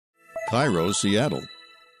Cairo, Seattle.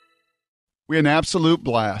 We had an absolute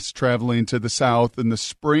blast traveling to the South in the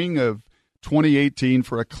spring of 2018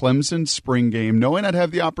 for a Clemson spring game, knowing I'd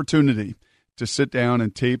have the opportunity to sit down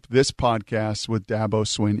and tape this podcast with Dabo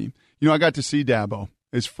Swinney. You know, I got to see Dabo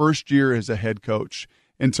his first year as a head coach,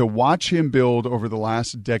 and to watch him build over the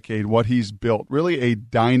last decade what he's built, really a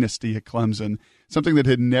dynasty at Clemson, something that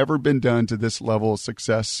had never been done to this level of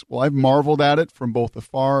success. Well, I've marveled at it from both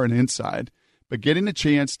afar and inside, but getting a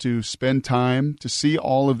chance to spend time to see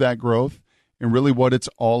all of that growth and really what it's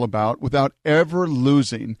all about without ever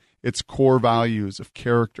losing its core values of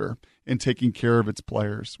character and taking care of its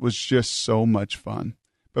players was just so much fun.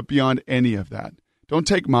 But beyond any of that, don't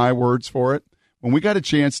take my words for it. When we got a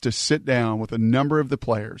chance to sit down with a number of the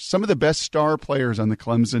players, some of the best star players on the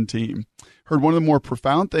Clemson team, heard one of the more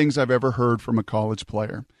profound things I've ever heard from a college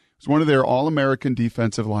player. It was one of their All-American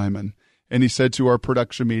defensive linemen. And he said to our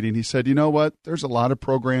production meeting, he said, you know what? There's a lot of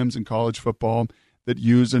programs in college football that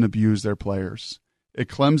use and abuse their players. At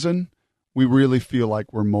Clemson, we really feel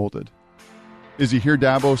like we're molded. As you hear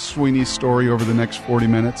Dabo Swinney's story over the next 40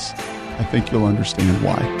 minutes, I think you'll understand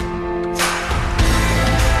why.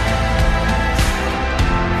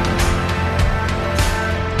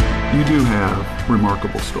 You do have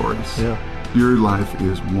remarkable stories. Yeah. Your life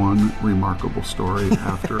is one remarkable story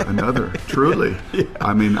after another, truly. Yeah.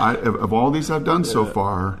 I mean, of all these I've done so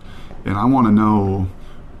far, and I want to know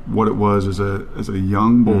what it was as a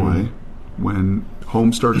young boy when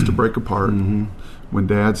home starts to break apart, when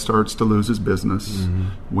dad starts to lose his business,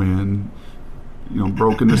 when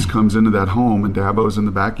brokenness comes into that home and Dabo's in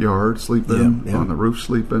the backyard sleeping, on the roof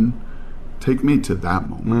sleeping. Take me to that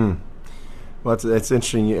moment. Well, it's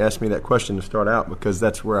interesting you asked me that question to start out, because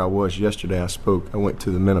that's where I was yesterday. I went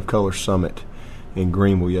to the Men of Color Summit in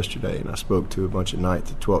Greenville yesterday, and I spoke to a bunch of 9th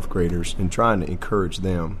to 12th graders and trying to encourage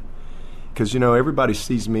them. Because, everybody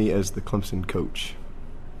sees me as the Clemson coach.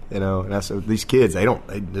 And these kids, they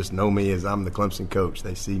just know me as I'm the Clemson coach.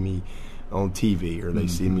 They see me on TV, or they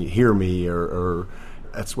see me, hear me, or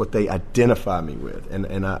that's what they identify me with. And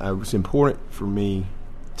it was important for me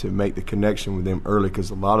to make the connection with them early,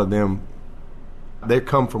 because a lot of them, they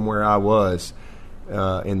come from where I was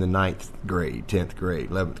in the 9th grade, 10th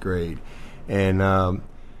grade, 11th grade. And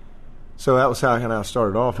so that was how I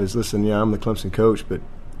started off is, listen, I'm the Clemson coach, but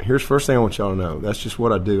here's the first thing I want y'all to know. That's just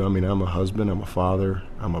what I do. I mean, I'm a husband, I'm a father,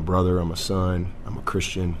 I'm a brother, I'm a son, I'm a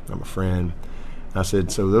Christian, I'm a friend. I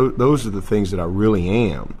said, so those are the things that I really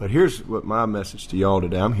am. But here's what my message to y'all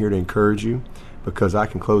today. I'm here to encourage you, because I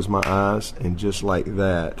can close my eyes, and just like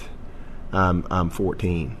that, I'm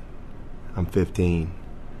 14. I'm 15.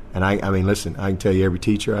 And I mean, listen, I can tell you every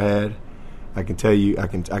teacher I had. I can tell you, I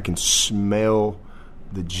can smell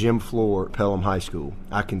the gym floor at Pelham High School.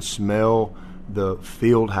 I can smell the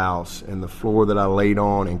field house and the floor that I laid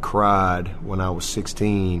on and cried when I was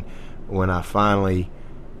 16, when I finally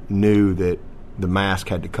knew that the mask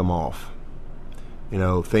had to come off.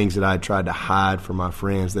 Things that I tried to hide from my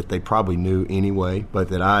friends that they probably knew anyway, but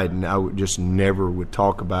that I just never would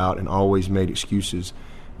talk about and always made excuses.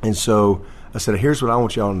 And so I said, here's what I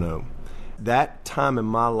want y'all to know. That time in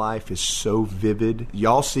my life is so vivid.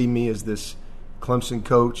 Y'all see me as this Clemson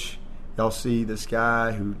coach. Y'all see this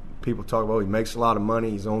guy who people talk about, he makes a lot of money,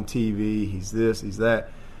 he's on TV, he's this, he's that.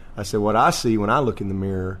 I said, what I see when I look in the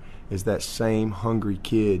mirror is that same hungry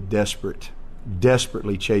kid,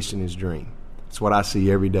 desperately chasing his dream. It's what I see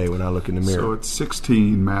every day when I look in the mirror. So at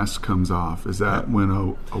 16, mask comes off. Is that when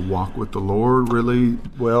a walk with the Lord really?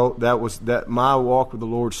 Well, that my walk with the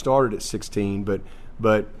Lord started at 16,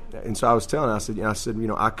 and so I was telling her, I said,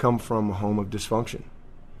 I come from a home of dysfunction.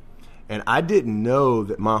 And I didn't know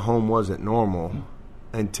that my home wasn't normal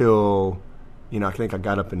until, I think I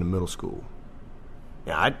got up into middle school.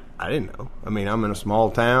 Yeah, I didn't know. I mean, I'm in a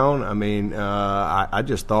small town. I mean, I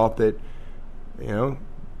just thought that,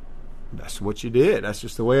 that's what you did. That's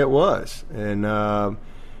just the way it was. And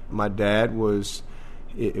my dad was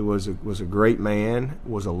a great man,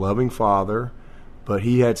 was a loving father, but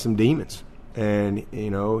he had some demons, and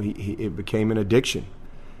it became an addiction.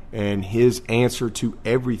 And his answer to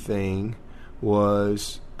everything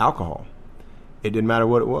was alcohol. It didn't matter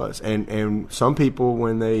what it was. And some people,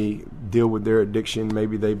 when they deal with their addiction,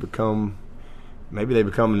 maybe they become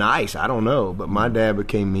nice. I don't know. But my dad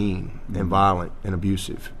became mean and violent and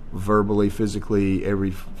abusive, verbally, physically,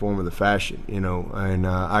 every form of the fashion. And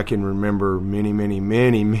I can remember many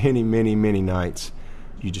nights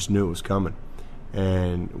you just knew it was coming.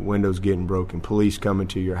 And windows getting broken, police coming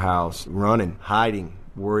to your house, running, hiding,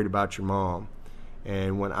 worried about your mom.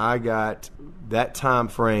 And when I got that time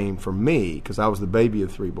frame for me, because I was the baby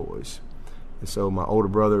of 3 boys, and so my older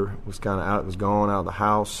brother was gone out of the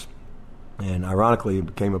house, and ironically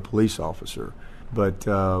became a police officer. But,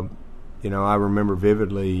 I remember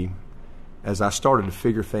vividly as I started to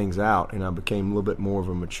figure things out and I became a little bit more of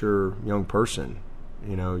a mature young person.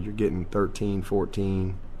 You're getting 13,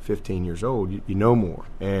 14, 15 years old, you know more.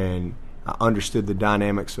 And I understood the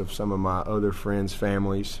dynamics of some of my other friends'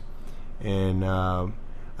 families. And I'll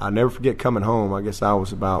never forget coming home. I guess I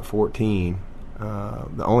was about 14,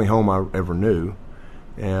 the only home I ever knew.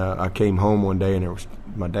 I came home one day and there was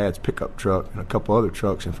my dad's pickup truck and a couple other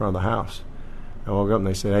trucks in front of the house. I woke up and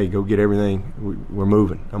they said, "Hey, go get everything. We're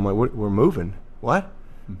moving." I'm like, "What? We're moving? What?"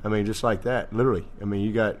 I mean, just like that, literally. I mean,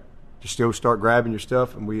 you still start grabbing your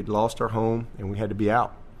stuff, and we had lost our home, and we had to be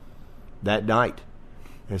out that night.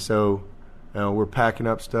 And so we're packing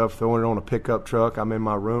up stuff, throwing it on a pickup truck. I'm in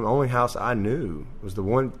my room. The only house I knew was the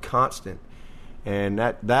one constant. And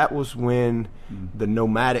that was when the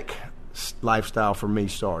nomadic lifestyle for me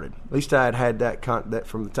started. At least I had that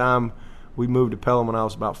from the time we moved to Pelham when I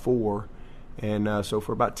was about 4. And so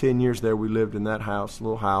for about 10 years there, we lived in that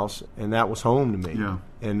little house, and that was home to me. Yeah.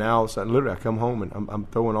 And now, literally, I come home, and I'm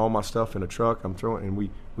throwing all my stuff in a truck. And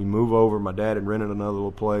we move over. My dad had rented another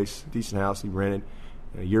little place, decent house he rented.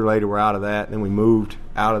 And a year later, we're out of that. And then we moved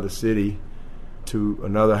out of the city to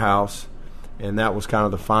another house, and that was kind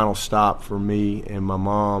of the final stop for me and my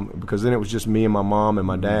mom, because then it was just me and my mom and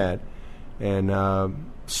my dad. And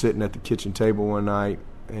sitting at the kitchen table one night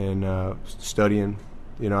and studying.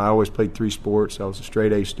 I always played 3 sports. I was a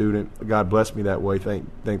straight A student. God blessed me that way, thank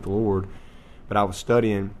the Lord. But I was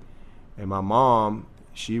studying, and my mom,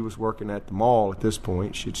 she was working at the mall at this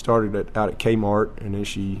point. She had started out at Kmart, and then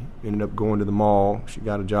she ended up going to the mall. She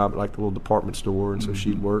got a job at like the little department store, and so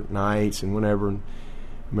she'd work nights and whenever. And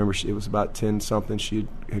I remember it was about 10-something. She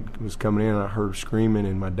was coming in, and I heard her screaming,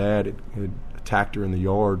 and my dad had attacked her in the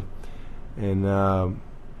yard. And,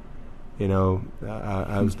 it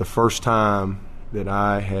was the first time that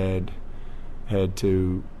I had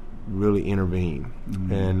to really intervene.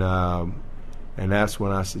 And that's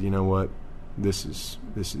when I said, you know what, this is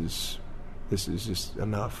just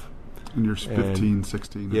enough. And you're 15,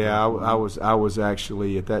 16. Yeah, I was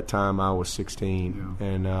actually, at that time I was 16. Yeah.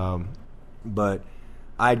 And but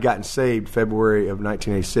I had gotten saved February of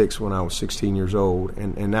 1986 when I was 16 years old,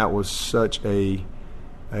 and that was such a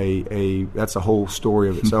that's a whole story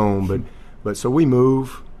of its own. But so we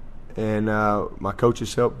move. And my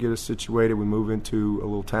coaches helped get us situated. We moved into a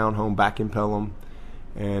little townhome back in Pelham,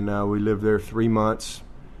 and we lived there 3 months.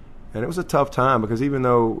 And it was a tough time because even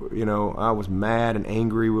though, I was mad and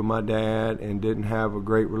angry with my dad and didn't have a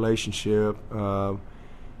great relationship,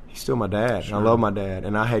 he's still my dad. Sure. And I love my dad,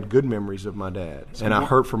 and I had good memories of my dad. And I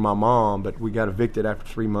hurt for my mom, but we got evicted after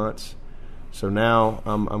 3 months. So now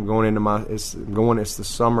I'm going into it's the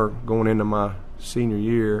summer going into my senior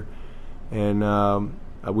year, and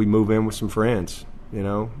we move in with some friends,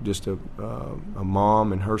 just a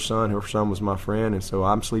mom and her son. Her son was my friend, and so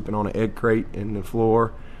I'm sleeping on an egg crate in the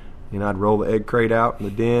floor. I'd roll the egg crate out in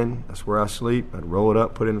the den. That's where I sleep. I'd roll it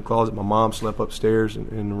up, put it in the closet. My mom slept upstairs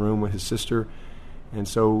in the room with his sister. And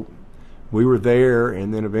so we were there,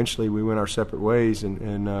 and then eventually we went our separate ways.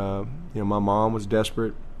 And my mom was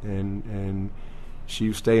desperate, and she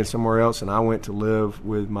was staying somewhere else, and I went to live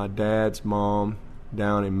with my dad's mom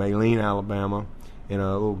down in Maline, Alabama, in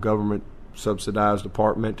a little government-subsidized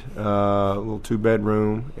apartment, a little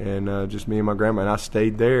 2-bedroom, and just me and my grandma. And I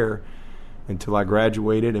stayed there until I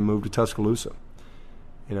graduated and moved to Tuscaloosa.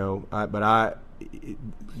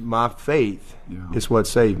 My faith is what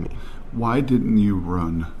saved me. Why didn't you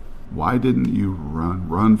run? Why didn't you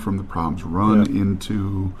run from the problems,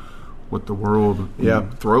 into what the world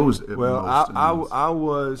throws at I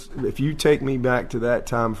was, if you take me back to that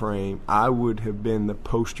time frame, I would have been the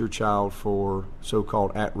poster child for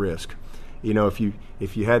so-called at-risk. If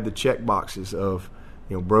you had the check boxes of,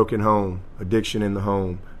 broken home, addiction in the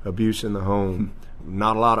home, abuse in the home,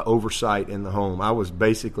 not a lot of oversight in the home. I was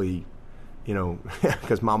basically,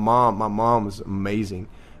 because my mom was amazing,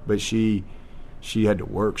 but she had to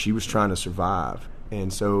work. She was trying to survive.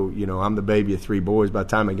 And so, I'm the baby of 3 boys. By the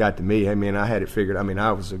time it got to me, I had it figured.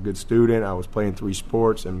 I was a good student. I was playing 3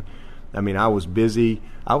 sports. And, I was busy.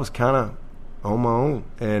 I was kind of on my own.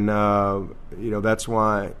 And, that's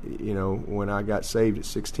why, when I got saved at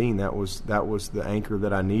 16, that was the anchor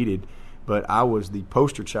that I needed. But I was the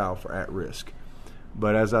poster child for at-risk.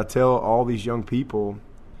 But as I tell all these young people,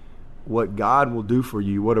 what God will do for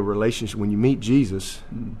you, what a relationship, when you meet Jesus,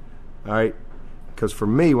 all right, because for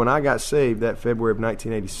me, when I got saved that February of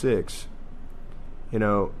 1986,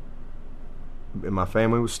 and my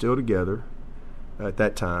family was still together at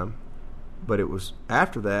that time, but it was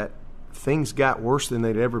after that, things got worse than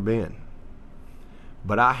they'd ever been.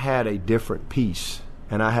 But I had a different peace,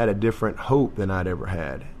 and I had a different hope than I'd ever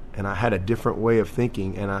had. And I had a different way of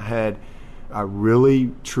thinking, and I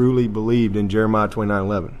really, truly believed in Jeremiah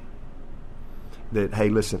 29:11. That, hey,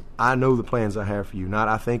 listen, I know the plans I have for you. Not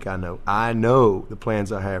I think I know. I know the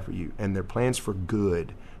plans I have for you. And they're plans for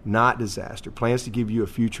good, not disaster. Plans to give you a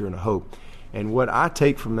future and a hope. And what I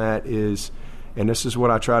take from that is, and this is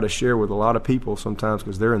what I try to share with a lot of people sometimes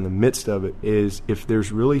because they're in the midst of it, is if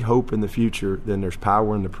there's really hope in the future, then there's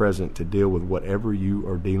power in the present to deal with whatever you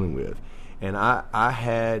are dealing with. And I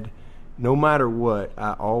had, no matter what,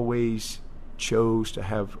 I always chose to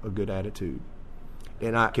have a good attitude.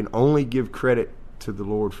 And I can only give credit to the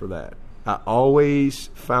Lord for that. I always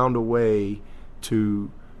found a way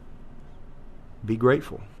to be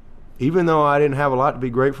grateful. Even though I didn't have a lot to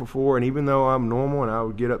be grateful for, and even though I'm normal and I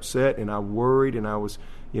would get upset and I worried, and I was,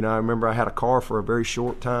 I remember I had a car for a very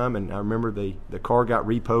short time, and I remember the car got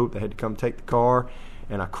repoed. They had to come take the car,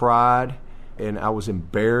 and I cried, and I was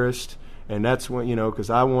embarrassed. And that's when, because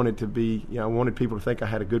I wanted to be, I wanted people to think I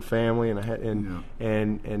had a good family, and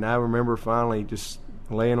and I remember finally just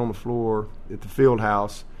laying on the floor at the field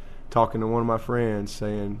house, talking to one of my friends,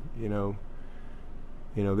 saying,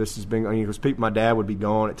 this has been, because my dad would be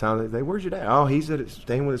gone at times. They'd say, "Where's your dad?" "Oh, he's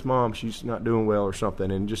staying with his mom. She's not doing well," or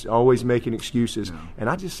something, and just always making excuses. Yeah. And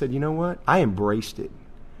I just said, you know what? I embraced it.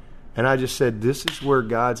 And I just said, this is where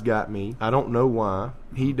God's got me. I don't know why.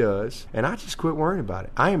 He does. And I just quit worrying about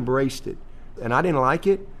it. I embraced it. And I didn't like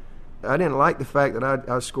it. I didn't like the fact that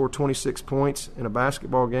I scored 26 points in a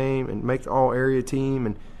basketball game and make the all-area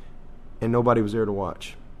team, and nobody was there to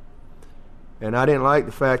watch. And I didn't like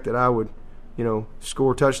the fact that I would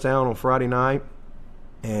score a touchdown on Friday night,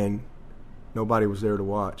 and nobody was there to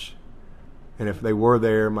watch. And if they were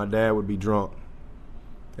there, my dad would be drunk,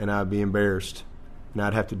 and I'd be embarrassed, and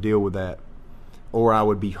I'd have to deal with that. Or I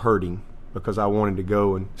would be hurting because I wanted to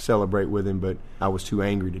go and celebrate with him, but I was too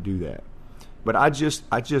angry to do that. But I just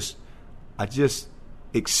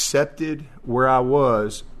accepted where I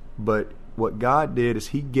was, but what God did is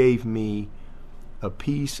He gave me a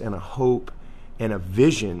peace and a hope and a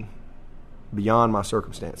vision beyond my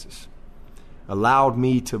circumstances. Allowed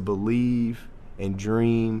me to believe and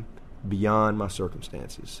dream beyond my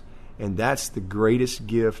circumstances. And that's the greatest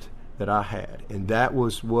gift that I had. And that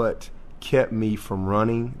was what kept me from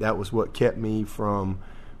running. That was what kept me from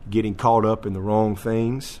getting caught up in the wrong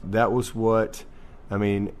things. That was what, I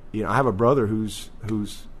have a brother who's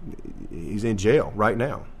in jail right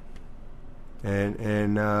now.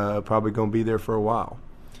 And probably going to be there for a while.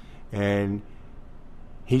 And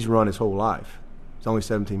he's run his whole life. He's only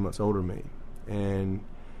 17 months older than me. And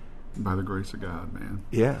by the grace of God, man.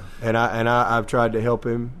 Yeah. And I've tried to help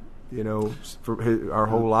him, for our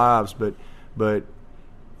whole lives, but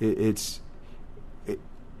it's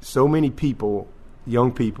so many people,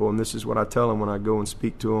 young people, and this is what I tell them when I go and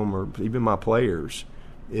speak to them, or even my players,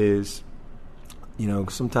 is,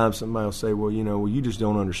 sometimes somebody will say, well, you just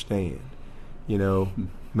don't understand.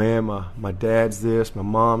 Man, my dad's this, my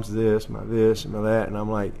mom's this, my this and my that, and I'm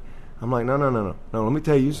like, no. Let me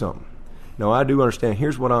tell you something. No, I do understand.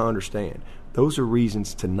 Here's what I understand. Those are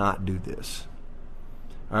reasons to not do this.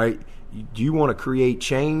 All right? Do you want to create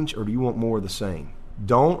change, or do you want more of the same?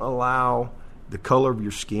 Don't allow the color of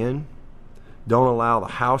your skin. Don't allow the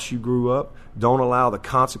house you grew up. Don't allow the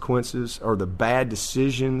consequences or the bad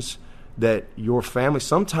decisions that your family.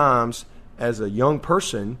 Sometimes, as a young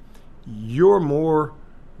person, you're more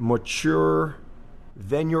mature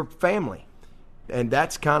than your family. And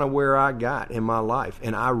that's kind of where I got in my life.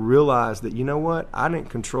 And I realized that, you know what? I didn't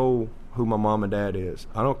control who my mom and dad is.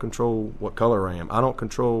 I don't control what color I am. I don't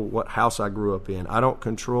control what house I grew up in. I don't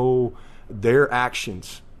control their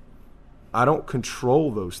actions. I don't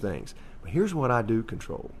control those things. But here's what I do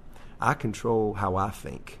control. I control how I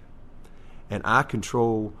think. And I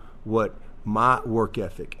control what my work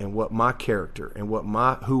ethic and what my character and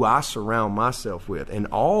who I surround myself with. And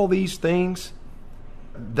all these things,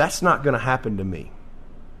 that's not going to happen to me.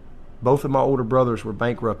 Both of my older brothers were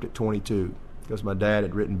bankrupt at 22 because my dad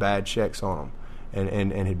had written bad checks on them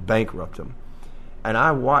and had bankrupted them. And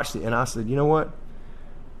I watched it and I said, you know what?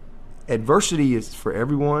 Adversity is for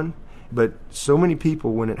everyone, but so many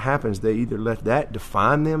people, when it happens, they either let that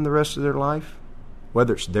define them the rest of their life,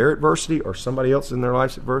 whether it's their adversity or somebody else in their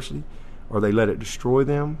life's adversity, or they let it destroy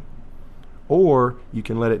them, or you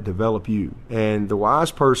can let it develop you. And the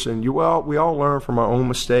wise person, we all learn from our own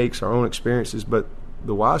mistakes, our own experiences, but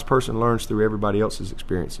the wise person learns through everybody else's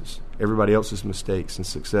experiences, everybody else's mistakes and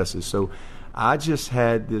successes. So I just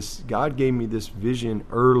had this, God gave me this vision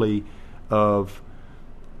early of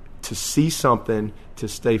to see something, to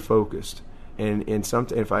stay focused. And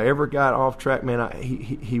something, if I ever got off track, man,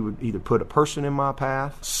 he would either put a person in my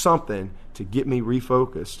path, something to get me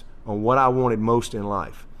refocused on what I wanted most in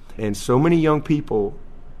life. And so many young people,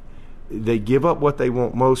 they give up what they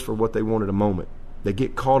want most for what they want at a moment. They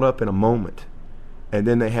get caught up in a moment, and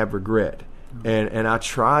then they have regret. And I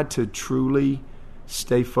tried to truly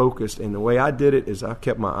stay focused. And the way I did it is I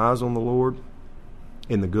kept my eyes on the Lord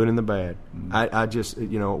in the good and the bad. I just,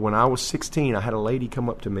 when I was 16, I had a lady come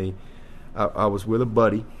up to me. I was with a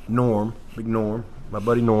buddy, Norm, big Norm, my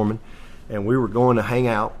buddy Norman, and we were going to hang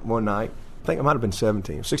out one night. I think I might have been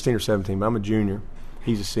 16 or 17, but I'm a junior.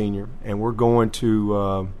 He's a senior, and we're going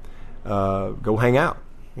to go hang out,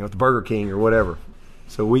 at the Burger King or whatever.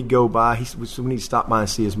 So we go by. He said, we need to stop by and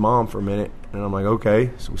see his mom for a minute. And I'm like,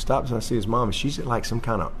 okay. So we stopped and I see his mom, and she's at like some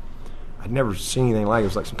kind of, I'd never seen anything like it. It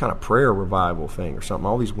was like some kind of prayer revival thing or something.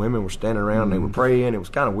 All these women were standing around and they were praying. It was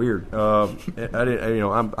kind of weird. I'm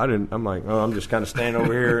like, I'm just kind of standing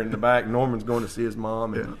over here in the back. Norman's going to see his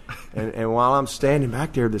mom. And while I'm standing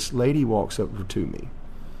back there, this lady walks up to me,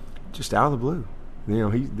 just out of the blue.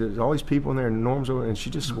 There's all these people in there, and Norm's over, and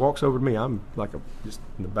she just walks over to me. I'm like just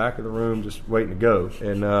in the back of the room, just waiting to go.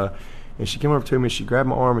 And she came over to me, and she grabbed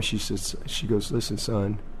my arm, and she goes, listen,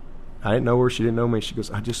 son. I didn't know her. She didn't know me. She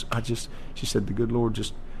goes, she said, the good Lord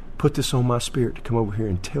just put this on my spirit to come over here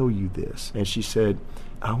and tell you this. And she said,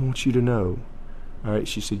 I want you to know. All right.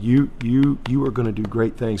 She said, you are going to do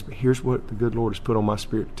great things, but here's what the good Lord has put on my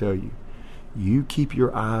spirit to tell you. You keep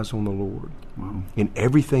your eyes on the Lord. Wow. In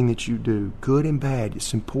everything that you do, good and bad.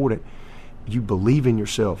 It's important. You believe in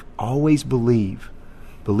yourself. Always believe.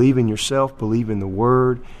 Believe in yourself. Believe in the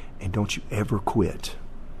Word. And don't you ever quit.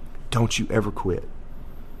 Don't you ever quit.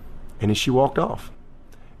 And then she walked off.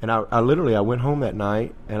 And I went home that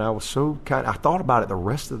night, and I was so I thought about it the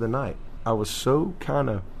rest of the night. I was so kind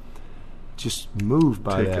of just moved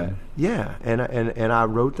by that. Yeah. And I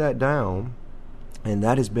wrote that down. And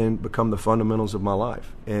that has become the fundamentals of my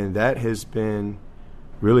life. And that has been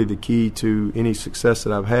really the key to any success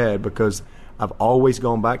that I've had, because I've always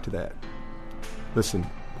gone back to that. Listen,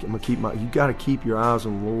 you got to keep your eyes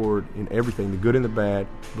on the Lord in everything, the good and the bad,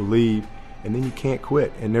 believe, and then you can't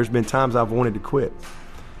quit. And there's been times I've wanted to quit.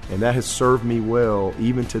 And that has served me well.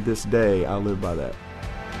 Even to this day, I live by that.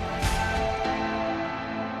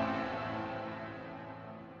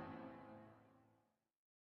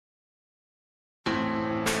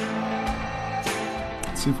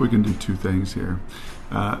 See if we can do two things here.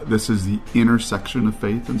 This is the intersection of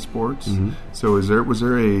faith and sports. Mm-hmm. So was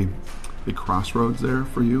there a crossroads there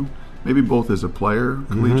for you? Maybe both as a player,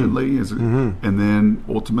 collegiately, and then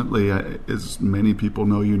ultimately, as many people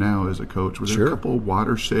know you now as a coach. Was there a couple of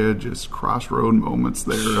watershed, just crossroad moments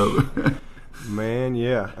there? Man,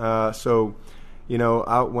 yeah.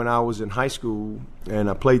 When I was in high school and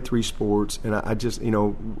I played 3 sports, and I just, I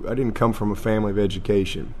didn't come from a family of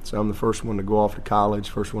education. So I'm the first one to go off to college,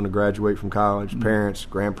 first one to graduate from college, parents,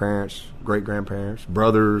 grandparents, great-grandparents,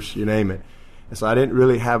 brothers, you name it. And so I didn't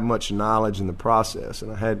really have much knowledge in the process.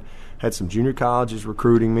 And I had some junior colleges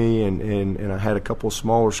recruiting me, and I had a couple of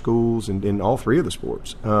smaller schools in all 3 of the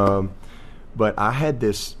sports. But I had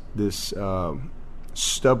this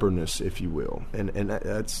stubbornness, if you will, and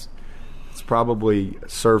that's... It's probably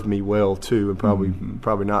served me well too, and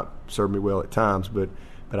probably not served me well at times. But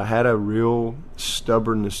I had a real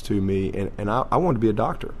stubbornness to me, and I wanted to be a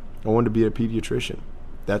doctor. I wanted to be a pediatrician.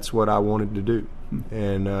 That's what I wanted to do,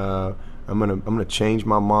 and I'm gonna change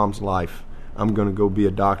my mom's life. I'm gonna go be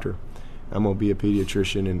a doctor. I'm gonna be a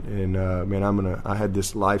pediatrician, and I had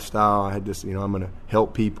this lifestyle. I had this, I'm gonna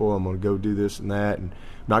help people. I'm gonna go do this and that, and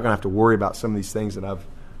I'm not gonna have to worry about some of these things that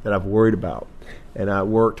I've worried about. And I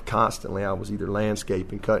worked constantly. I was either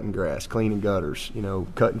landscaping, cutting grass, cleaning gutters,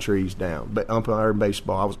 cutting trees down. But umpiring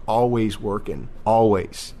baseball, I was always working,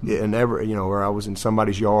 always. And never, where I was in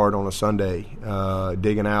somebody's yard on a Sunday,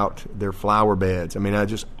 digging out their flower beds. I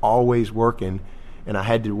just always working, and I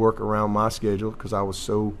had to work around my schedule because I was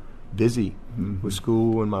so busy with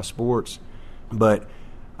school and my sports. But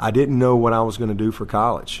I didn't know what I was going to do for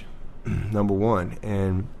college, number one,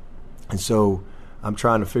 and so I'm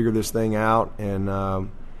trying to figure this thing out, and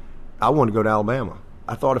I wanted to go to Alabama.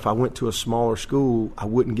 I thought if I went to a smaller school, I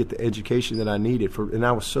wouldn't get the education that I needed and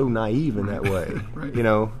I was so naive in that way. Right.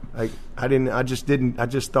 I just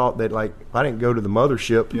thought that if I didn't go to the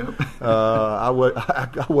mothership, I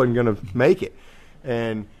wasn't going to make it.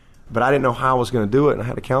 But I didn't know how I was going to do it, and I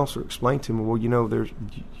had a counselor explain to me, well,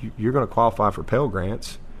 you're going to qualify for Pell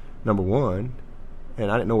Grants, number one. And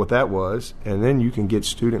I didn't know what that was. And then you can get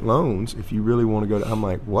student loans if you really want to go I'm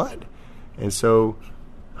like, what? And so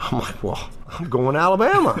I'm like, well, I'm going to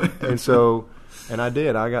Alabama. And so And I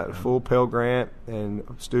did. I got a full Pell Grant and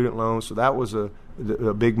student loans. So that was a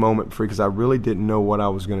big moment for me because I really didn't know what I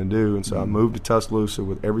was going to do. And so I moved to Tuscaloosa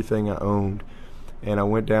with everything I owned. And I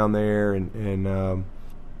went down there, and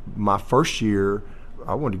my first year,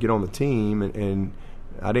 I wanted to get on the team, and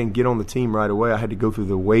I didn't get on the team right away. I had to go through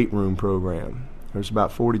the weight room program. There's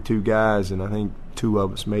about 42 guys, and I think 2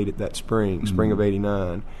 of us made it that spring of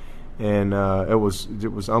 '89. And it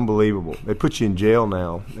was unbelievable. They put you in jail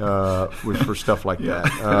now for stuff like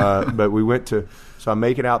that. But we went to – so I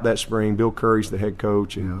make it out that spring. Bill Curry's the head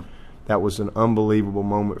coach, and that was an unbelievable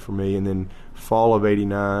moment for me. And then fall of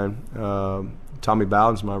 '89, Tommy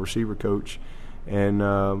Bowden's my receiver coach, and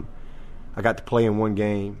I got to play in one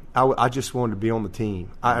game. I just wanted to be on the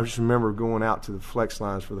team. I just remember going out to the flex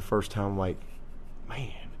lines for the first time like,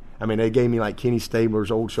 man. I mean, they gave me like Kenny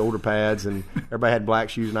Stabler's old shoulder pads, and everybody had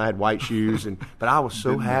black shoes and I had white shoes. But I was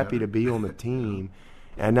so happy to be on the team,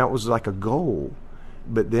 and that was like a goal.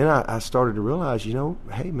 But then I started to realize,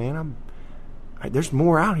 hey, man, there's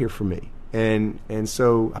more out here for me. And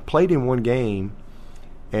so I played in one game,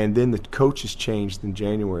 and then the coaches changed in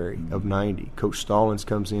January of '90. Coach Stallings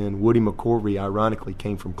comes in. Woody McCorvey, ironically,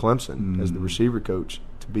 came from Clemson as the receiver coach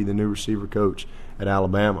to be the new receiver coach at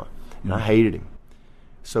Alabama. And I hated him.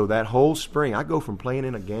 So that whole spring, I go from playing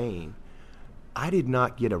in a game. I did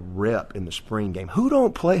not get a rep in the spring game. Who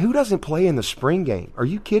doesn't play in the spring game? Are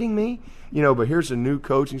you kidding me? But here's a new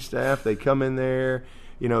coaching staff. They come in there.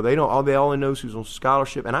 They only know who's on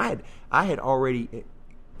scholarship. And I had already,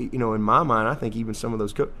 in my mind, I think even some of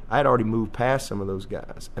those I had already moved past some of those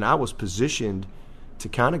guys. And I was positioned to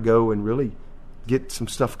kind of go and really get some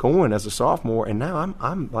stuff going as a sophomore. And now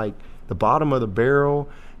I'm like the bottom of the barrel.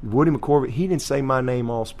 Woody McCorvey, he didn't say my name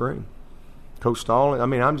all spring. Coach Stallings,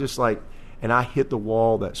 I'm just like, and I hit the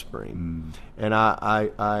wall that spring. And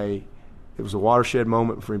it was a watershed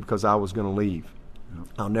moment for me because I was going to leave. Yep.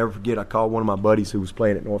 I'll never forget, I called one of my buddies who was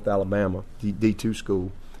playing at North Alabama, D2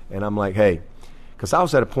 school, and I'm like, hey, because I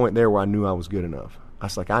was at a point there where I knew I was good enough. I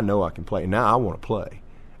was like, I know I can play, and now I want to play.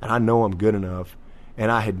 And I know I'm good enough.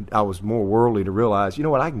 And I was more worldly to realize,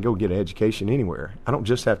 I can go get an education anywhere. I don't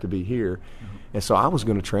just have to be here. Mm-hmm. And so I was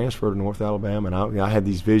going to transfer to North Alabama, and I had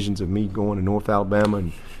these visions of me going to North Alabama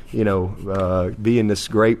and, being this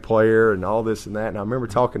great player and all this and that. And I remember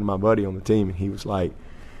talking to my buddy on the team, and he's like,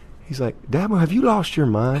 Dabo, have you lost your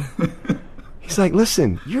mind? He's like,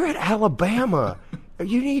 listen, you're at Alabama.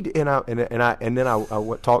 You need, and then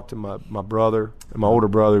I talked to my brother, my older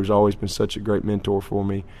brother, who's always been such a great mentor for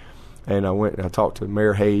me. And I went and I talked to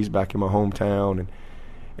Mayor Hayes back in my hometown,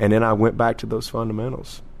 and then I went back to those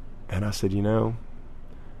fundamentals. And I said,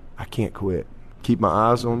 I can't quit. Keep my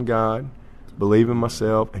eyes on God, believe in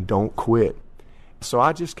myself, and don't quit. So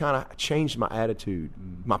I just kind of changed my attitude.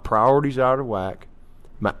 My priorities are out of whack.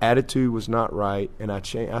 My attitude was not right. And I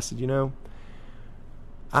said,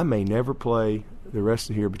 I may never play the rest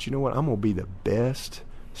of the year, but you know what? I'm going to be the best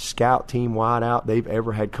scout team wideout they've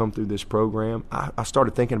ever had come through this program. I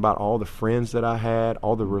started thinking about all the friends that I had,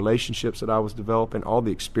 all the relationships that I was developing, all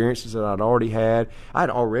the experiences that I'd already had. I'd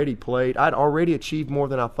already played. I'd already achieved more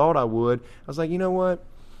than I thought I would. I was like, you know what?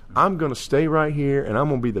 I'm going to stay right here, and I'm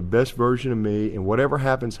going to be the best version of me, and whatever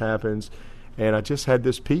happens, happens. And I just had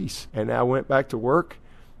this peace. And I went back to work,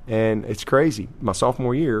 and it's crazy. My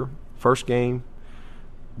sophomore year, first game,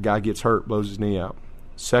 guy gets hurt, blows his knee out.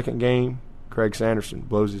 Second game, Craig Sanderson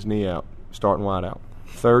blows his knee out, starting wideout.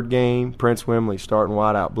 Third game, Prince Wimley, starting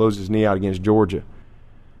wideout, blows his knee out against Georgia.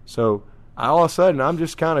 So all of a sudden, I'm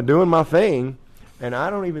just kind of doing my thing, and I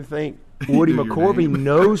don't even think Woody McCorvey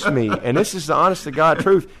knows me. And this is the honest-to-God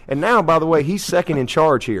truth. And now, by the way, he's second in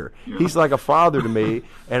charge here. He's like a father to me,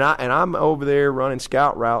 and I'm over there running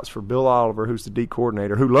scout routes for Bill Oliver, who's the D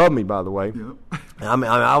coordinator, who loved me, by the way. Yep.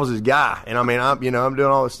 I was his guy, and I'm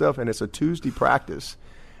doing all this stuff, and it's a Tuesday practice.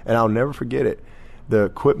 And I'll never forget it. The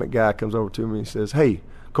equipment guy comes over to me and says, hey,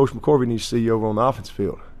 Coach McCorvey needs to see you over on the offense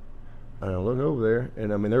field. And I look over there,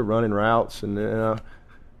 and, they're running routes. And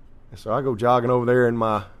so I go jogging over there in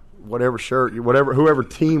my whatever shirt, whoever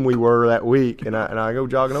team we were that week. And I go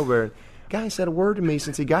jogging over there. And the guy ain't said a word to me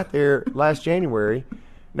since he got there last January.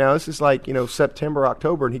 Now, this is like, September,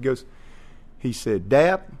 October. And he said,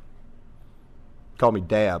 Dab. Called me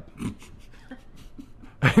Dab.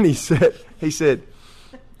 And he said,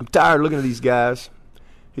 I'm tired of looking at these guys.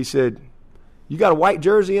 He said, you got a white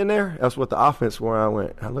jersey in there? That's what the offense where I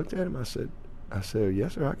went. I looked at him. I said,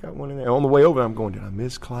 yes, sir, I got one in there. On the way over, I'm going, did I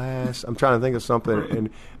miss class? I'm trying to think of something.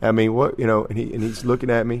 And what, and he's looking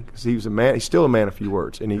at me because he was a man. He's still a man of few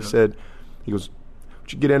words. And he goes,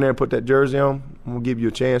 would you get in there and put that jersey on? I'm going to give you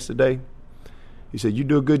a chance today. He said, you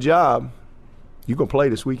do a good job. You're going to play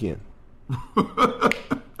this weekend.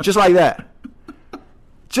 Just like that.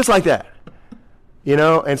 Just like that. You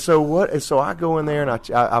know, and so I go in there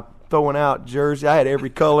and I'm throwing out jersey. I had every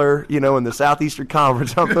color, you know, in the Southeastern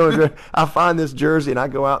Conference. I find this jersey and I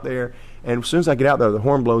go out there, and as soon as I get out there, the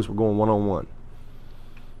horn blows, we're going one-on-one.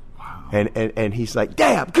 Wow. And he's like,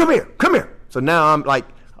 Dad, come here. So now I'm like,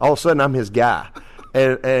 all of a sudden I'm his guy.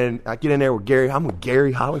 And I get in there with Gary. I'm with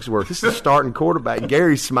Gary Hollingsworth. This is the starting quarterback.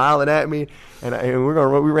 Gary's smiling at me, and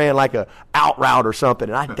we ran like a out route or something,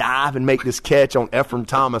 and I dive and make this catch on Ephraim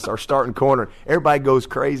Thomas, our starting corner. Everybody goes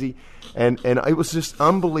crazy, and it was just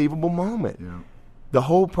unbelievable moment. Yeah. The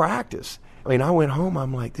whole practice. I mean, I went home.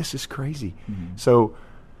 I'm like, this is crazy. Mm-hmm. So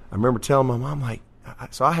I remember telling my mom, like,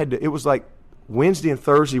 so I had to. It was like Wednesday and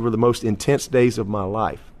Thursday were the most intense days of my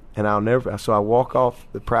life. And so I walk off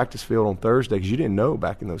the practice field on Thursday, because you didn't know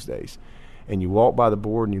back in those days. And you walk by the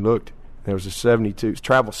board and you looked, and there was a 72,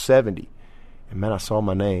 travel 70. And man, I saw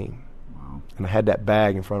my name. Wow. And I had that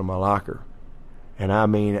bag in front of my locker. And I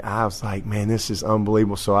mean, I was like, man, this is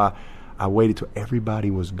unbelievable. So I waited till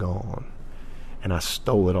everybody was gone. And I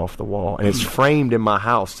stole it off the wall. And it's framed in my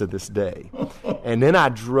house to this day. And then I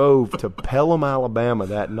drove to Pelham, Alabama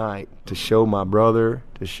that night to show my brother,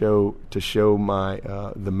 to show my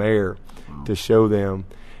the mayor, to show them.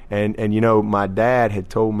 And you know, my dad had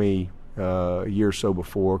told me a year or so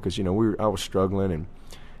before, because you know I was struggling,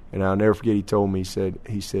 and I'll never forget, he told me,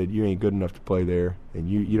 he said you ain't good enough to play there, and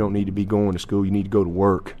you don't need to be going to school, you need to go to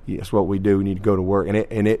work. That's what we do. We need to go to work.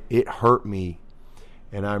 And it hurt me.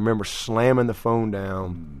 And I remember slamming the phone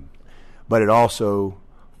down, but it also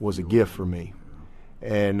was a gift for me.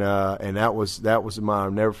 And that was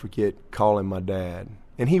I'll never forget calling my dad.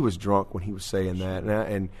 And he was drunk when he was saying that.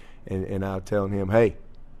 And I was telling him, hey, you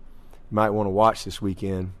might want to watch this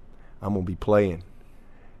weekend. I'm going to be playing.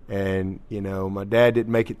 And, you know, my dad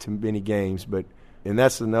didn't make it to many games, and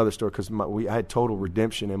that's another story, because I had total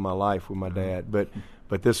redemption in my life with my dad. But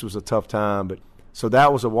this was a tough time. So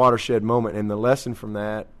that was a watershed moment, and the lesson from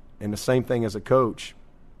that, and the same thing as a coach.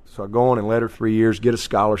 So I go on and let her 3 years, get a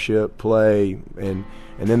scholarship, play, and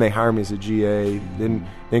then they hire me as a GA.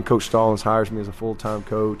 Then Coach Stallings hires me as a full-time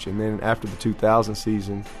coach, and then after the 2000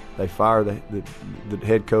 season, they fire the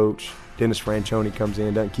head coach. Dennis Franchione comes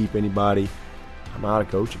in, doesn't keep anybody. I'm out of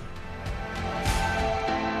coaching.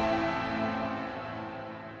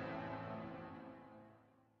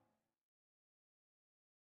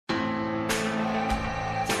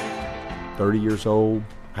 Years old,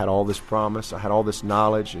 had all this promise, I had all this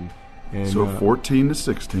knowledge, and so 14 to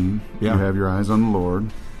 16, yeah. You have your eyes on the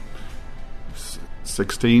Lord.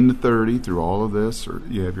 16 to 30, through all of this, or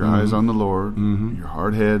you have your eyes on the Lord. Mm-hmm. You're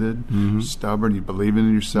hard-headed, stubborn. You believe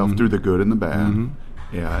in yourself through the good and the bad.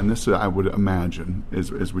 Mm-hmm. Yeah, and this I would imagine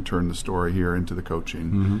as we turn the story here into the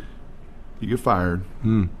coaching. Mm-hmm. You get fired.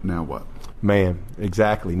 Now what? Man,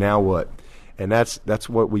 exactly. Now what? And that's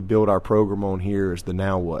what we build our program on here, is the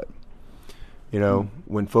now what. You know,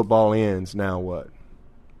 when football ends, now what?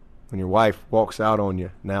 When your wife walks out on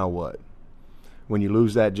you, now what? When you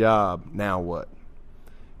lose that job, now what?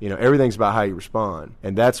 You know, everything's about how you respond.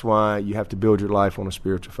 And that's why you have to build your life on a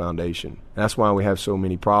spiritual foundation. And that's why we have so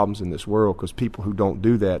many problems in this world, because people who don't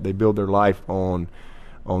do that, they build their life on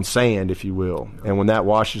sand, if you will. And when that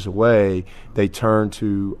washes away, they turn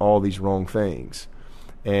to all these wrong things.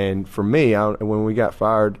 And for me, when we got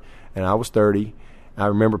fired, and I was 30, I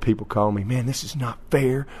remember people calling me, man, this is not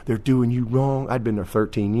fair. They're doing you wrong. I'd been there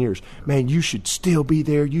 13 years. Man, you should still be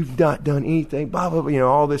there. You've not done anything, blah, blah, blah, you know,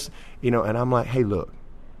 all this, you know. And I'm like, hey, look,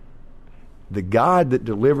 the God that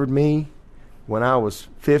delivered me when I was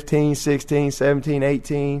 15, 16, 17,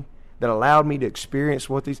 18, that allowed me to experience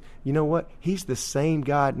you know what? He's the same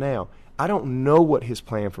God now. I don't know what his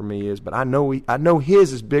plan for me is, but I know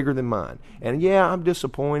his is bigger than mine. And yeah, I'm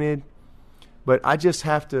disappointed, but I just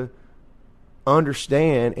have to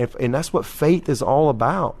understand, and that's what faith is all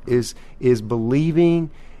about, is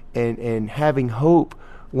believing and having hope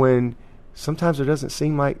when sometimes it doesn't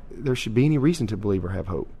seem like there should be any reason to believe or have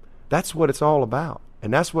hope. That's what it's all about.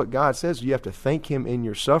 And that's what God says. You have to thank him in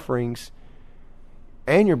your sufferings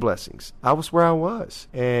and your blessings. I was where I was,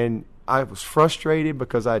 and I was frustrated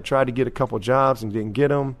because I tried to get a couple jobs and didn't get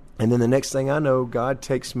them. And then the next thing I know, God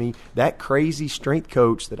takes me, that crazy strength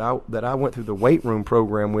coach that I went through the weight room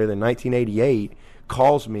program with in 1988,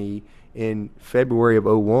 calls me in February of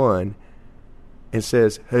 2001 and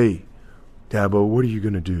says, hey, Dabo, what are you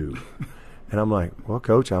going to do? And I'm like, well,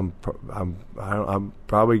 Coach, I'm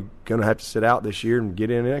probably going to have to sit out this year and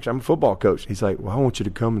get in next. I'm a football coach. He's like, well, I want you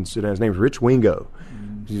to come and sit down. His name is Rich Wingo.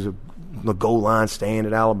 He's the goal line stand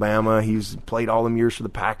at Alabama. He's played all them years for the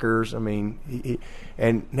Packers. I mean,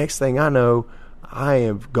 and next thing I know, I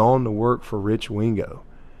have gone to work for Rich Wingo.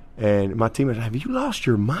 And my teammates, have you lost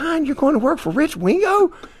your mind? You're going to work for Rich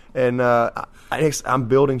Wingo? And I'm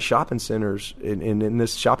building shopping centers in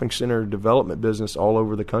this shopping center development business all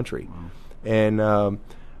over the country. Wow. And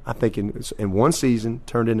I think in one season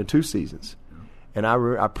turned into 2 seasons. Yeah. And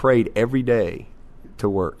I prayed every day to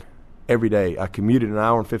work. Every day. I commuted an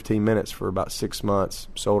hour and 15 minutes for about 6 months,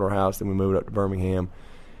 sold our house, then we moved up to Birmingham.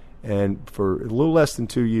 And for a little less than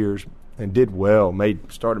 2 years, and did well. I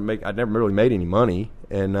never really made any money,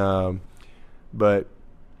 and but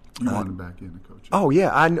you wanted back into coaching. Oh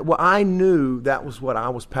yeah, I knew that was what I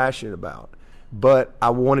was passionate about, but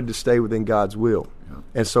I wanted to stay within God's will,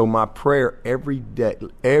 and so my prayer every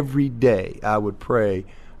day I would pray.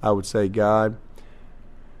 I would say, God,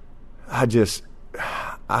 I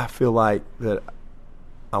feel like that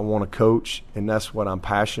I want to coach, and that's what I'm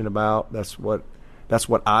passionate about. That's what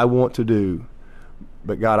I want to do.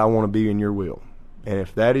 But God, I want to be in your will. And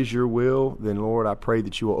if that is your will, then Lord, I pray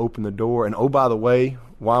that you will open the door. And oh, by the way,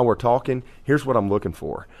 while we're talking, here's what I'm looking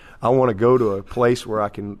for. I want to go to a place where I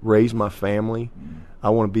can raise my family. I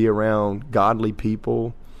want to be around godly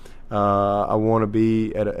people. I want to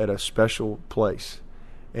be at a special place.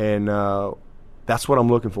 And that's what I'm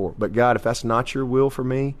looking for. But God, if that's not your will for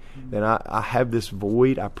me, then I have this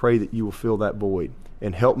void. I pray that you will fill that void.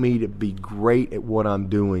 And help me to be great at what I'm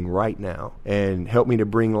doing right now. And help me to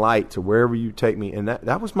bring light to wherever you take me. And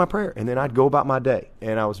that was my prayer. And then I'd go about my day.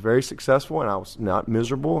 And I was very successful, and I was not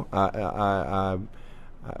miserable. I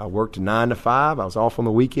worked 9 to 5. I was off on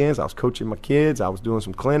the weekends. I was coaching my kids. I was doing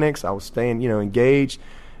some clinics. I was staying, engaged.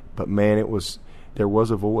 But, man, there was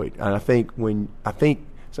a void. And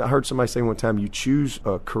so I heard somebody say one time, you choose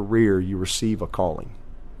a career, you receive a calling.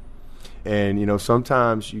 And,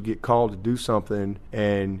 sometimes you get called to do something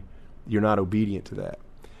and you're not obedient to that.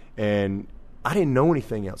 And I didn't know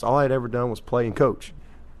anything else. All I had ever done was play and coach.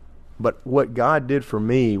 But what God did for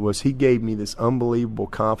me was he gave me this unbelievable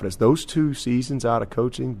confidence. Those 2 seasons out of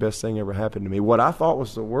coaching, best thing ever happened to me. What I thought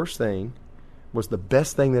was the worst thing was the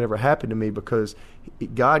best thing that ever happened to me, because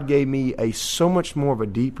God gave me so much more of a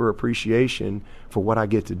deeper appreciation for what I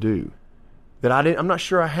get to do. That I'm not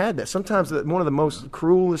sure I had that. Sometimes one of the most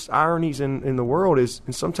cruelest ironies in the world is,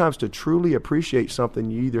 and sometimes to truly appreciate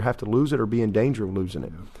something, you either have to lose it or be in danger of losing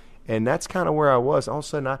it. Yeah. And that's kind of where I was. All of a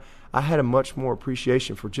sudden, I had a much more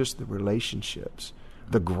appreciation for just the relationships,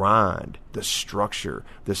 the grind, the structure,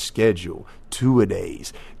 the schedule,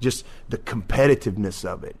 2-a-days, just the competitiveness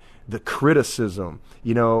of it, the criticism.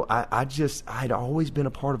 I'd always been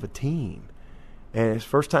a part of a team. And it's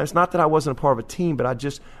first time. It's not that I wasn't a part of a team, but I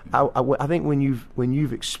think when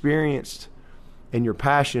you've experienced and you're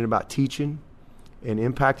passionate about teaching and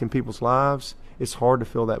impacting people's lives, it's hard to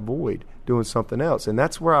fill that void doing something else. And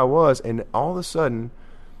that's where I was. And all of a sudden,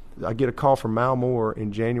 I get a call from Mal Moore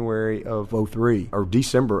in January of 2003 or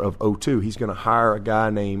December of 2002. He's going to hire a guy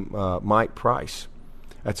named Mike Price.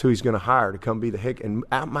 That's who he's going to hire to come be the head. And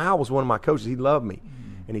Mal was one of my coaches. He loved me,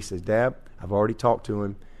 and he says, "Dab, I've already talked to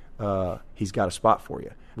him. He's got a spot for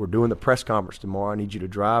you. We're doing the press conference tomorrow. I need you to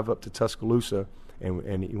drive up to Tuscaloosa,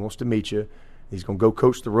 and he wants to meet you. He's going to go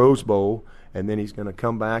coach the Rose Bowl, and then he's going to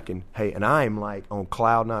come back. And I am like on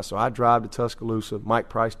cloud nine. So I drive to Tuscaloosa. Mike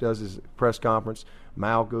Price does his press conference.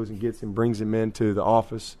 Mal goes and gets him, brings him into the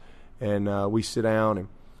office, and we sit down, and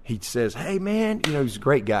he says, "Hey, man, he's a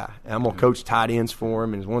great guy. And I'm going to coach tight ends for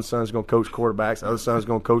him, and his one son's going to coach quarterbacks, the other son's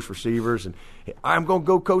going to coach receivers, and I'm going to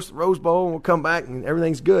go coach the Rose Bowl, and we'll come back, and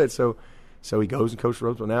everything's good." So he goes and coaches the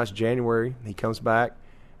Rose Bowl. Now it's January. He comes back.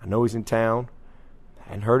 I know he's in town. I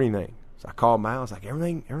hadn't heard anything. So I called Mal. I was like,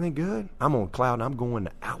 everything good? I'm on cloud, and I'm going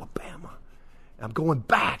to Alabama. I'm going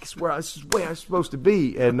back. This is where I'm supposed to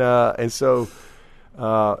be. And so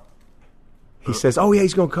he says, "Oh, yeah,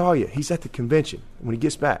 he's going to call you. He's at the convention when he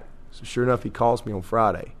gets back." So sure enough, he calls me on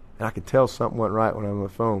Friday. And I could tell something wasn't right when I was on the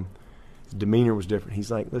phone. His demeanor was different.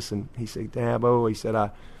 He's like, "Listen," he said, "Dabo," he said,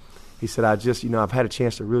 "I just, I've had a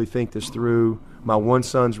chance to really think this through. My one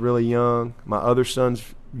son's really young. My other son's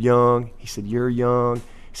young." He said, "You're young."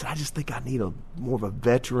 He said, "I just think I need more of a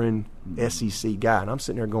veteran SEC guy." And I'm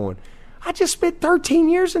sitting there going, I just spent 13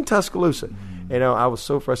 years in Tuscaloosa. And I was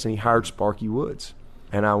so frustrated. He hired Sparky Woods.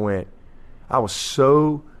 And I was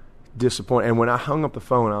so disappointed. And when I hung up the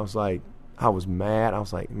phone, I was mad. I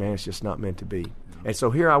was like, man, it's just not meant to be. And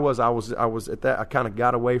so here I was at that. I kind of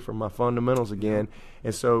got away from my fundamentals again.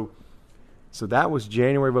 And so that was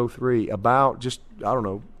January of 2003. About just,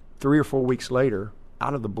 3 or 4 weeks later,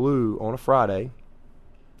 out of the blue on a Friday,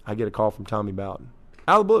 I get a call from Tommy Bowden.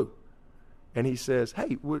 Out of the blue. And he says,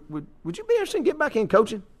 "Hey, would you be interested in getting back in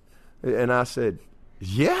coaching?" And I said,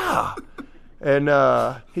 "Yeah." And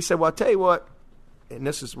he said, "Well, I'll tell you what, and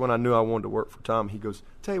this is when I knew I wanted to work for Tom. He goes,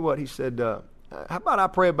 tell you what, he said, how about I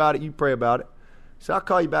pray about it, you pray about it. So I'll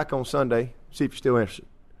call you back on Sunday, see if you're still interested.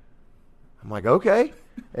 I'm like, okay.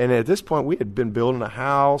 And at this point, we had been building a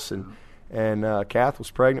house, and Kath was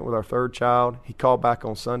pregnant with our third child. He called back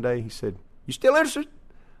on Sunday. He said, you still interested?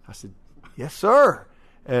 I said, yes, sir.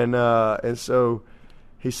 And so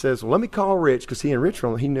he says, well, let me call Rich, because he and Rich,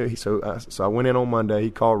 he knew. So I went in on Monday.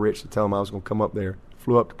 He called Rich to tell him I was going to come up there.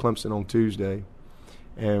 Flew up to Clemson on Tuesday.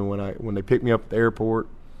 And when they picked me up at the airport,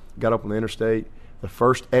 got up on the interstate, the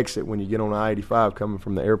first exit when you get on I-85 coming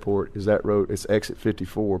from the airport is that road. It's exit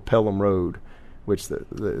 54, Pelham Road, which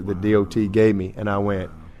the DOT gave me. And I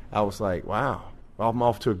was like, wow, I'm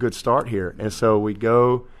off to a good start here. And so we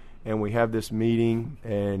go and we have this meeting.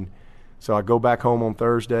 And so I go back home on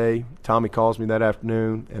Thursday. Tommy calls me that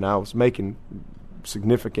afternoon, and I was making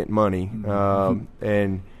significant money.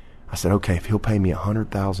 And I said, okay, if he'll pay me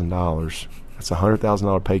 $100,000, that's a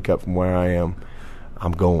 $100,000 pay cut from where I am,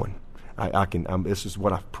 I'm going. I can. This is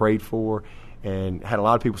what I've prayed for, and had a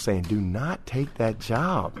lot of people saying, "Do not take that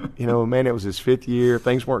job." Man, it was his 5th year.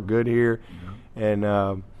 Things weren't good here,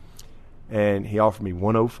 and he offered me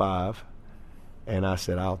 105, and I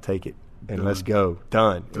said, "I'll take it, and let's go."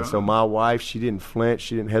 Done. And so my wife, she didn't flinch,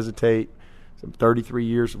 she didn't hesitate. So 33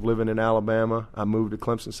 years of living in Alabama. I moved to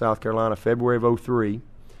Clemson, South Carolina, February of 2003,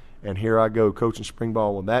 and here I go coaching spring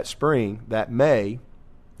ball. Well, that May.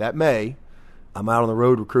 I'm out on the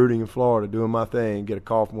road recruiting in Florida, doing my thing, get a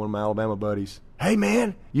call from one of my Alabama buddies. Hey,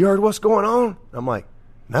 man, you heard what's going on? I'm like,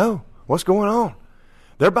 no, what's going on?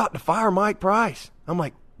 They're about to fire Mike Price. I'm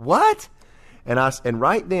like, what? And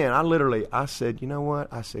right then, I said, you know what?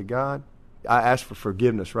 I said, God, I asked for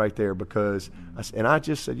forgiveness right there because, I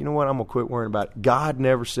just said, you know what? I'm going to quit worrying about it. God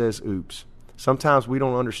never says oops. Sometimes we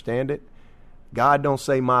don't understand it. God don't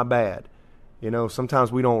say my bad.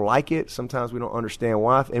 Sometimes we don't like it. Sometimes we don't understand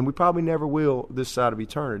why. And we probably never will this side of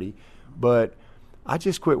eternity. But I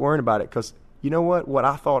just quit worrying about it because you know what? What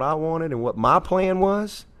I thought I wanted and what my plan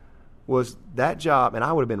was that job. And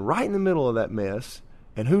I would have been right in the middle of that mess.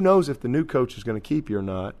 And who knows if the new coach is going to keep you or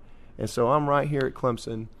not. And so I'm right here at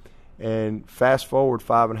Clemson. And fast forward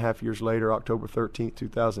 5.5 years later, October 13th,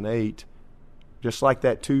 2008, just like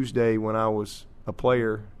that Tuesday when I was a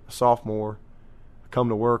player, a sophomore, I come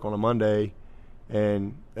to work on a Monday.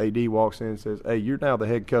 And AD walks in and says, hey, you're now the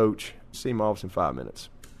head coach. See my office in 5 minutes.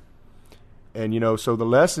 And, so the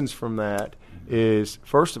lessons from that is,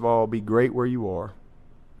 first of all, be great where you are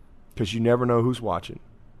because you never know who's watching.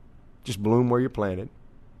 Just bloom where you're planted.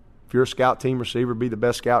 If you're a scout team receiver, be the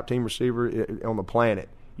best scout team receiver on the planet.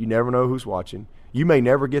 You never know who's watching. You may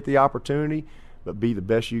never get the opportunity, but be the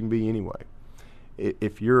best you can be anyway.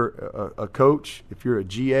 If you're a coach, if you're a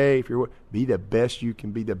GA, be the best you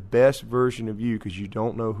can be, the best version of you because you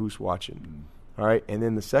don't know who's watching. All right? And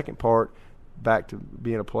then the second part, back to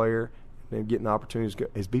being a player and getting opportunities,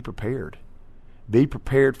 is be prepared. Be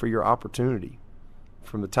prepared for your opportunity.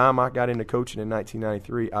 From the time I got into coaching in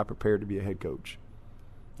 1993, I prepared to be a head coach.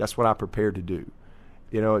 That's what I prepared to do.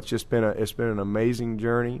 It's just been an amazing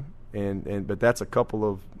journey, but that's a couple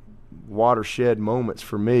of watershed moments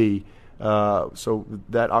for me. So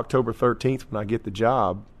that October 13th, when I get the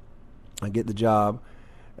job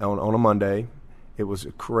on a Monday. It was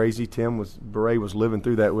crazy. Beret was living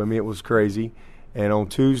through that with me. It was crazy. And on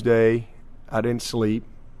Tuesday, I didn't sleep.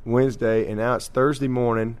 Wednesday, and now it's Thursday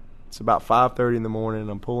morning. It's about 5:30 in the morning, and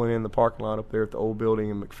I'm pulling in the parking lot up there at the old building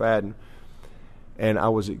in McFadden, and I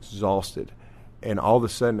was exhausted. And all of a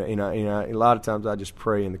sudden, a lot of times I just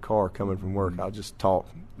pray in the car coming from work. I'll just talk.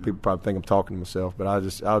 People probably think I'm talking to myself, but I'll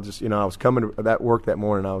just, I was coming to that work that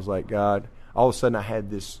morning. I was like, God. All of a sudden, I had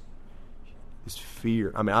this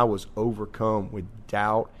fear. I was overcome with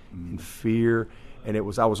doubt and fear, and I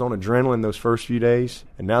was on adrenaline those first few days,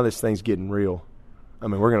 and now this thing's getting real.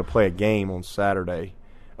 We're going to play a game on Saturday.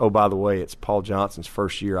 Oh, by the way, it's Paul Johnson's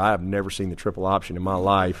first year. I have never seen the triple option in my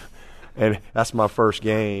life. And that's my first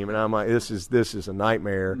game, and I'm like, this is a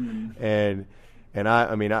nightmare, and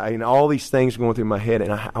all these things going through my head,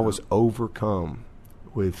 and I was overcome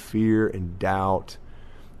with fear and doubt,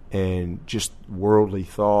 and just worldly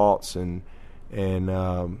thoughts, and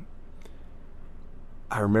I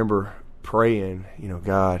remember praying,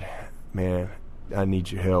 God, man, I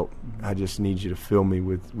need your help. I just need you to fill me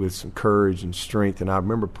with some courage and strength. And I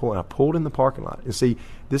remember I pulled in the parking lot. And see,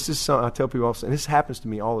 this is something I tell people all, and this happens to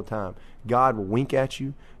me all the time. God will wink at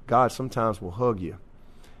you. God sometimes will hug you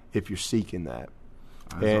if you're seeking that.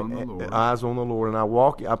 Eyes on the Lord. And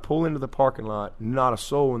I pull into the parking lot, not a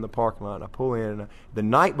soul in the parking lot. And I pull in. And the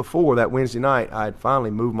night before, that Wednesday night, I had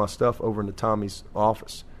finally moved my stuff over into Tommy's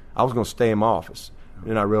office. I was going to stay in my office.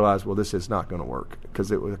 And I realized, well, this is not going to work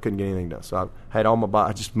because I couldn't get anything done. So I had all my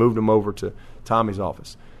I just moved them over to Tommy's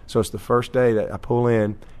office. So it's the first day that I pull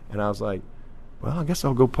in, and I was like, well, I guess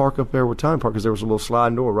I'll go park up there with Tommy Park because there was a little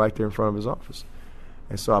sliding door right there in front of his office.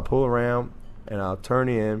 And so I pull around, and I'll turn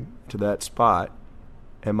in to that spot,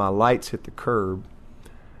 and my lights hit the curb,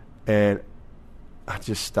 and I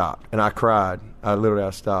just stopped. And I cried. I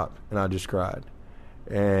stopped, and I just cried.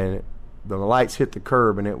 And the lights hit the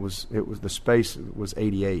curb, and it was the space was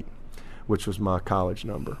 88, which was my college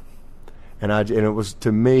number. And it was,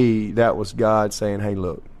 to me, that was God saying, hey,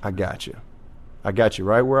 look, I got you. I got you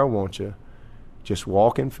right where I want you. Just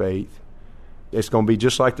walk in faith. It's going to be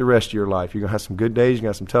just like the rest of your life. You're going to have some good days, you're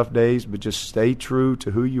going to have some tough days, but just stay true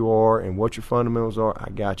to who you are and what your fundamentals are. I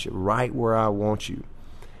got you right where I want you.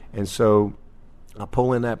 And so I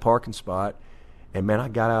pull in that parking spot, and, man, I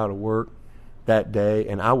got out of work that day,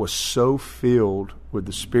 and I was so filled with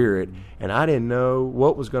the Spirit, and I didn't know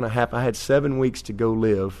what was going to happen. I had 7 weeks to go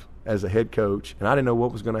live as a head coach, and I didn't know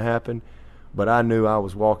what was going to happen, but I knew I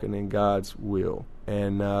was walking in God's will,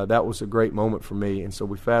 and that was a great moment for me. And so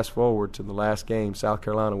we fast forward to the last game, South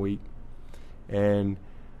Carolina week, and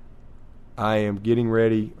I am getting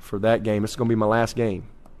ready for that game. It's going to be my last game.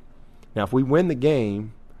 Now, if we win the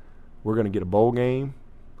game, we're going to get a bowl game.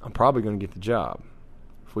 I'm probably going to get the job.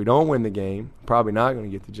 If we don't win the game, I'm probably not going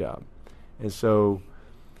to get the job. And so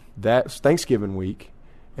that's Thanksgiving week.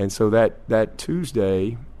 And so that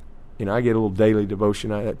Tuesday, I get a little daily devotion.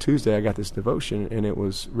 That Tuesday I got this devotion, and it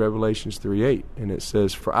was Revelations 3:8. And it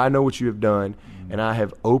says, for I know what you have done, and I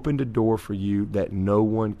have opened a door for you that no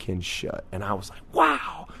one can shut. And I was like,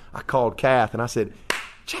 wow. I called Kath, and I said,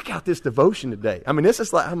 check out this devotion today. I mean, this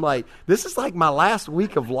is like my last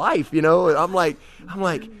week of life, I'm like,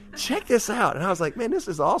 check this out. And I was like, man, this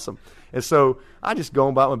is awesome. And so I just go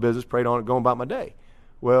about my business, prayed on it, going about my day.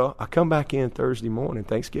 Well, I come back in Thursday morning,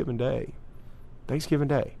 Thanksgiving Day,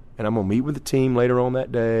 and I'm going to meet with the team later on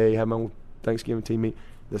that day, have my own Thanksgiving team meet.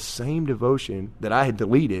 The same devotion that I had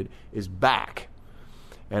deleted is back.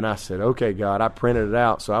 And I said, okay, God, I printed it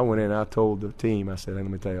out. So I went in and I told the team, I said, hey,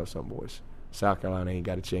 let me tell you something, boys. South Carolina ain't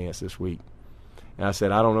got a chance this week. And I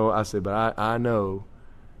said, I don't know. I said, but I know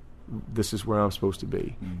this is where I'm supposed to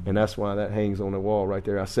be. Mm-hmm. And that's why that hangs on the wall right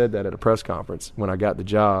there. I said that at a press conference when I got the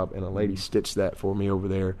job, and a lady stitched that for me over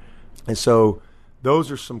there. And so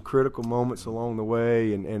those are some critical moments along the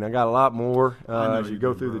way, and I got a lot more as you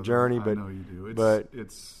go through the journey. But I know you do.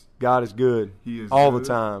 It's God is good. He is all good. The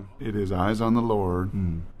time. It is eyes on the Lord.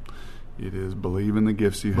 Mm. It is believe in the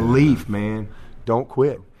gifts you have. Belief, man. Don't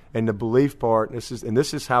quit. And the belief part, this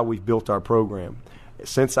is how we've built our program.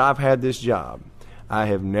 Since I've had this job, I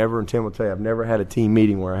have never, and Tim will tell you, I've never had a team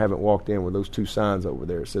meeting where I haven't walked in with those two signs over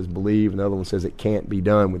there. It says believe, and the other one says it can't be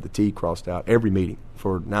done with the T crossed out. Every meeting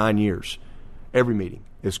for 9 years, every meeting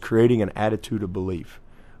is creating an attitude of belief.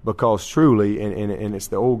 Because truly, and it's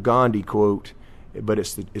the old Gandhi quote, but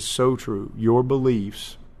it's so true. Your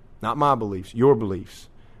beliefs, not my beliefs, your beliefs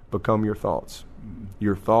become your thoughts.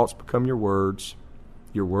 Your thoughts become your words.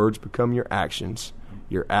 Your words become your actions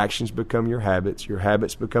become your habits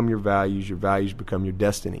become your values become your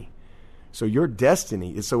destiny. So your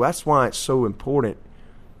destiny, so that's why it's so important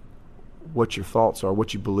what your thoughts are,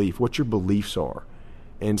 what you believe, what your beliefs are.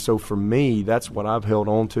 And so for me, that's what I've held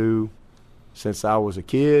on to since I was a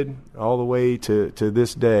kid all the way to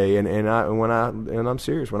this day. And I'm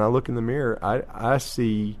serious, when I look in the mirror, I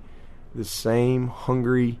see the same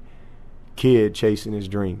hungry kid chasing his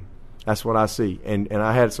dream. That's what I see. And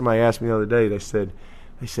I had somebody ask me the other day, they said,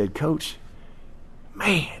 Coach,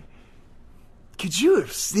 man, could you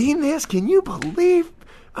have seen this? Can you believe?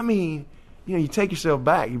 I mean, you take yourself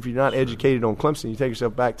back. If you're not educated on Clemson, you take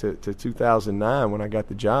yourself back to 2009 when I got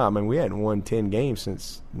the job. I mean, we hadn't won 10 games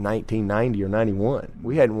since 1990 or 91.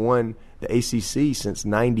 We hadn't won the ACC since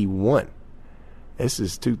 91. This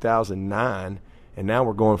is 2009. And now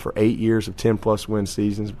we're going for 8 years of 10-plus win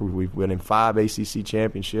seasons. We've been in 5 ACC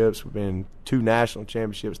championships. We've been in 2 national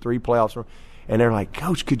championships, 3 playoffs. And they're like,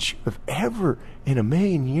 Coach, could you have ever in a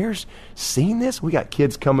million years seen this? We got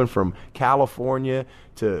kids coming from California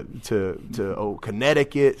to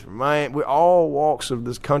Connecticut, Miami. All walks of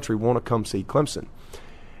this country want to come see Clemson.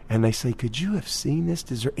 And they say, could you have seen this?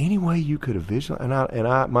 Is there any way you could have visualized?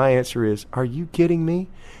 And my answer is, are you kidding me?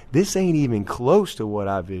 This ain't even close to what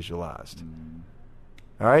I visualized.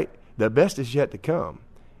 All right? The best is yet to come.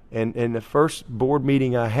 And the first board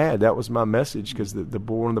meeting I had, that was my message, because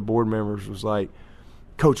one of the board members was like,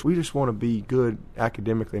 Coach, we just want to be good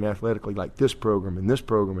academically and athletically like this program and this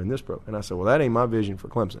program and this program. And I said, well, that ain't my vision for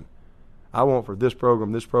Clemson. I want for this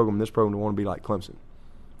program, this program, this program to want to be like Clemson.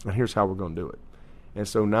 And here's how we're going to do it. And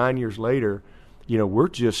so 9 years later, we're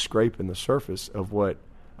just scraping the surface of what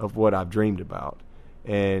I've dreamed about.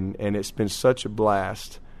 And it's been such a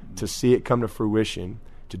blast to see it come to fruition,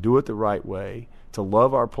 to do it the right way, to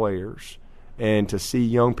love our players, and to see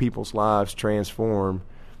young people's lives transform,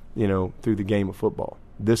 through the game of football.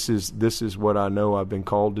 This is what I know I've been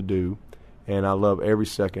called to do, and I love every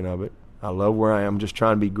second of it. I love where I am, just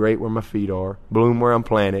trying to be great where my feet are, bloom where I'm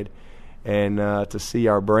planted, and to see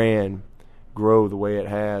our brand grow the way it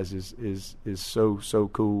has is so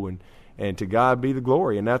cool, and to God be the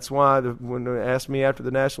glory. And that's why when they asked me after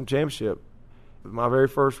the national championship, my very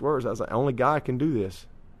first words, I was like, only God can do this.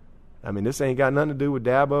 I mean, this ain't got nothing to do with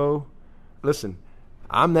Dabo. Listen,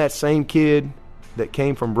 I'm that same kid that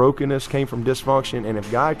came from brokenness, came from dysfunction, and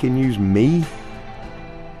if God can use me,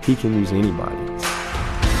 he can use anybody.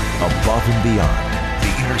 Above and Beyond,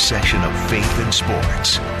 the intersection of faith and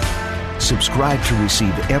sports. Subscribe to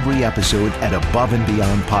receive every episode at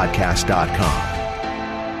aboveandbeyondpodcast.com.